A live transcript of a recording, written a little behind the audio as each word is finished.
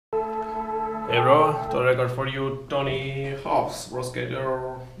Hey bro, the record for you, Tony Hobbs, Pro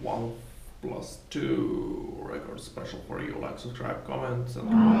Skater 1+2 record special for you. Like, subscribe, comment, and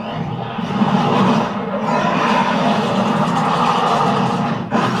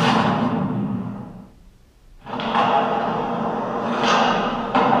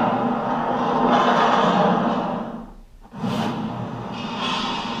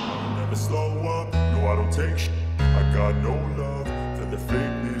never slow up, no I don't take shit. I got no love for the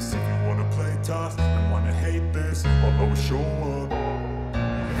fakeness. If you wanna play tough and wanna hate this, I'll always show up.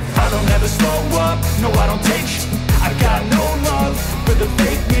 I don't ever slow up, no I don't take shit. I got no love for the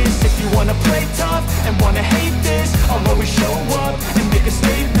fakeness. If you wanna play tough and wanna hate this, I'll always show up and make a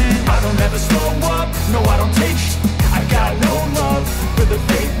statement. I don't ever slow up, no I don't take shit. I got no love for the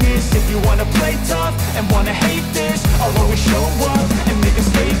fakeness. If you wanna play tough and wanna hate this, I'll always show up and make a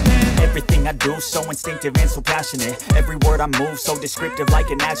statement. Everything I do so instinctive and so passionate. Every word I move so descriptive like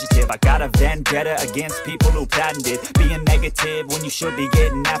an adjective. I got a vendetta against people who patented being negative when you should be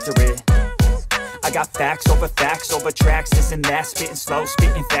getting after it. I got facts over tracks, this and that. Spitting slow,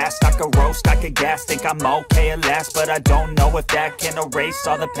 spitting fast, I could roast, I could gas. Think I'm okay at last, but I don't know if that can erase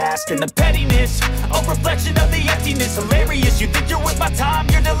all the past. And the pettiness, a reflection of the emptiness. Hilarious, you think you're with my time,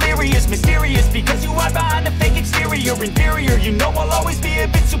 you're delirious. Mysterious, because you hide behind a fake exterior. Inferior, you know I'll always be a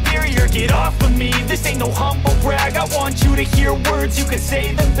bit superior. Get off of me, this ain't no humble brag. I want you to hear words, you can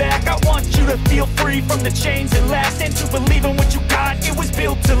say them back. I want you to feel free from the chains that last, and to believe in what you got, it was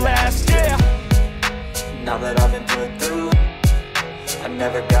built to last, yeah. Now that I've been put through, I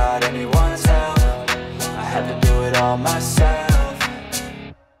never got anyone's help. I had to do it all myself.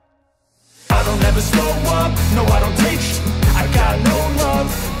 I don't ever slow up, no I don't take shit. I got no love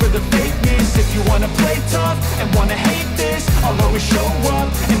for the fakeness. If you wanna play tough and wanna hate this, I'll always show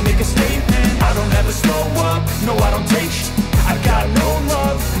up and make a statement. I don't ever slow up, no I don't take shit. I got no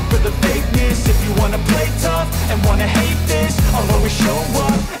love for the fakeness. If you wanna play tough and wanna hate this, I'll always show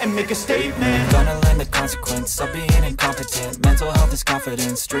up and make a statement. Gonna learn the consequence of being incompetent. Mental health is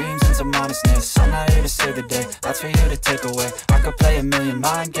confidence, dreams and some honestness. I'm not here to save the day, that's for you to take away. I could play a million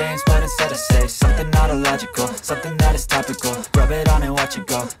mind games, but instead I say something not illogical, something that is topical. Rub it on and watch it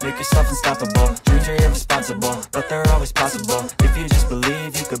go, make yourself unstoppable. Dreams are irresponsible, but they're always possible. If you just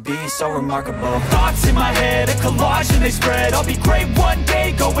believe, you could be so remarkable. Thoughts in my head, a collage and they spread. I'll be great one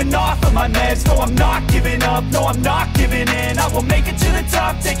day, going off of my meds. No, I'm not giving up, no, I'm not giving in. I will make it to the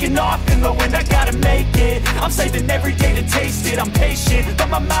top, taking off in the wind. I gotta make it, I'm saving every day to taste it. I'm patient, but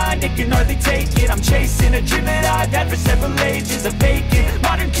my mind, it can hardly take it. I'm chasing a dream that I've had for several ages. A vacant,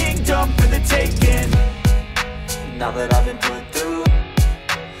 modern kingdom for the taking. Now that I've been put through,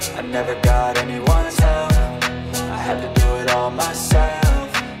 I never got anyone's help. I had to do it all myself.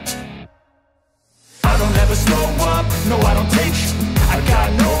 I don't ever slow up, no I don't take shit. I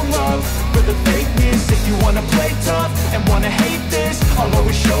got no love for the fakeness. If you wanna play tough and wanna hate this, I'll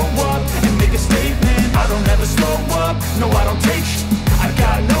always show up and make a statement. I don't ever slow up, no I don't take shit. I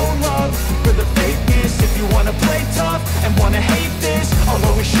got no love for the fakeness. If you wanna play tough and wanna hate this, I'll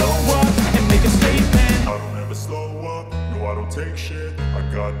always show up and make a statement. I don't ever slow up, no I don't take shit. I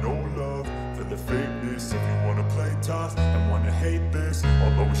got no love for the fakeness. If you wanna play tough and wanna hate this,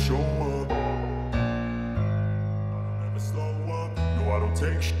 I'll always show up. Slow up, no I don't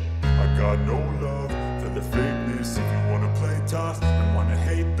take shit. I got no love for the fakeness. If you wanna play tough and wanna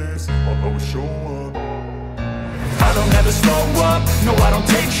hate this, I'll always show up. I don't ever slow up, no I don't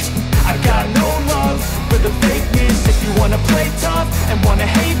take shit. I got no love for the fakeness. If you wanna play tough and wanna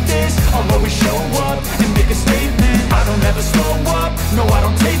hate this, I'll always show up and make a statement. I don't ever slow up, no I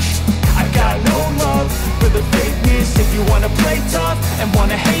don't take shit. I got no love for the fakeness. If you wanna play tough and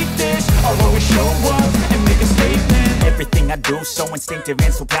wanna hate this, I'll always show up and make a statement. Everything I do so instinctive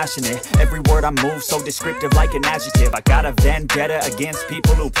and so passionate. Every word I move so descriptive like an adjective. I got a vendetta against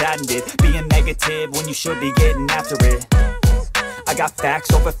people who patented being negative when you should be getting after it. I got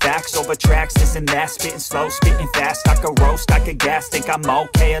facts over tracks, this and that. Spitting slow, spitting fast, I could roast, I could gas. Think I'm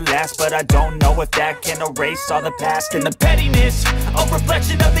okay at last, but I don't know if that can erase all the past. And the pettiness, a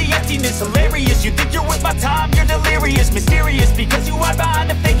reflection of the emptiness. Hilarious, you think you're with my time, you're delirious. Mysterious, because you hide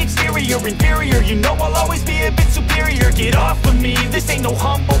behind a fake exterior. Inferior, you know I'll always be a bit superior. Get off of me, this ain't no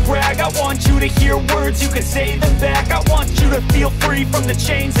humble brag. I want you to hear words, you can say them back. I want you to feel free from the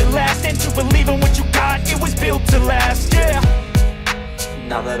chains that last, and to believe in what you got, it was built to last, yeah.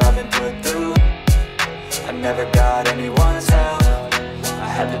 Now that I've been put through, I never got anyone's help. I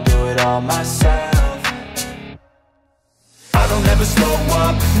had to do it all myself. I don't ever slow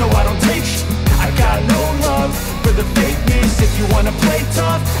up, no I don't take shit. I got no love for the fakeness. If you wanna play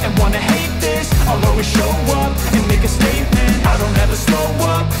tough and wanna hate this, I'll always show up and make a statement. I don't ever slow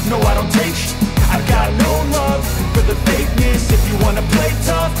up, no I don't take shit.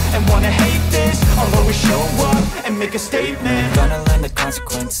 statement. Gonna learn the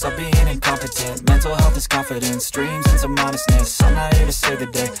consequence of being incompetent. Mental health is confidence, dreams and some honestness. I'm not here to save the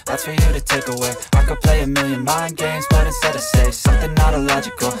day, that's for you to take away. I could play a million mind games, but instead I say something not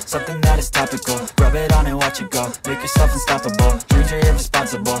illogical, something that is topical. Rub it on and watch it go, make yourself unstoppable. Dreams are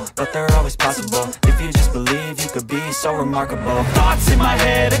irresponsible, but they're always possible. If you just believe, you could be so remarkable. Thoughts in my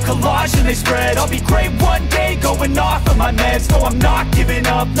head, a collage and they spread. I'll be great one day, going off of my meds. No, I'm not giving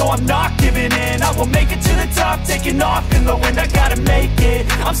up, no, I'm not giving in. I will make it to the top, taking off in the wind. I gotta make it,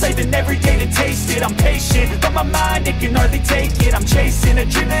 I'm saving every day to taste it. I'm patient, but my mind, it can hardly take it. I'm chasing a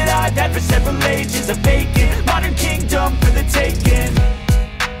dream that I've had for several ages. A vacant, modern kingdom for the taking.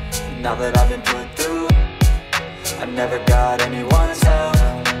 Now that I've been put through, I never got anyone's help.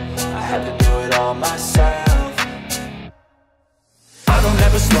 I had to do it all myself. I don't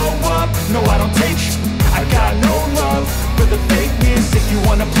ever slow up, no I don't take sh**. I got no love for the fakeness. If you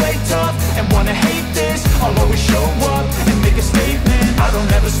wanna play tough and wanna hate this, I'll always show up and make a statement. I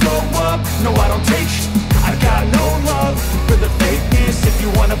don't ever slow up, no I don't take sh**. I got no love for the fakeness. If you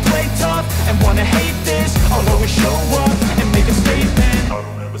wanna play tough and wanna hate this, I'll always show up and make a statement. I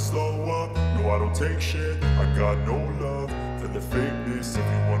don't ever slow up, no I don't take shit. I got no love for the fakeness. If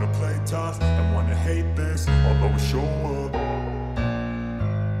you wanna play tough and wanna hate this, I'll always show up.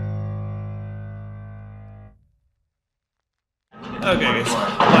 Okay guys,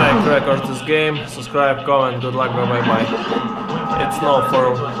 like, record this game, subscribe, comment, good luck, bye bye bye. It's no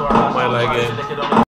for my game.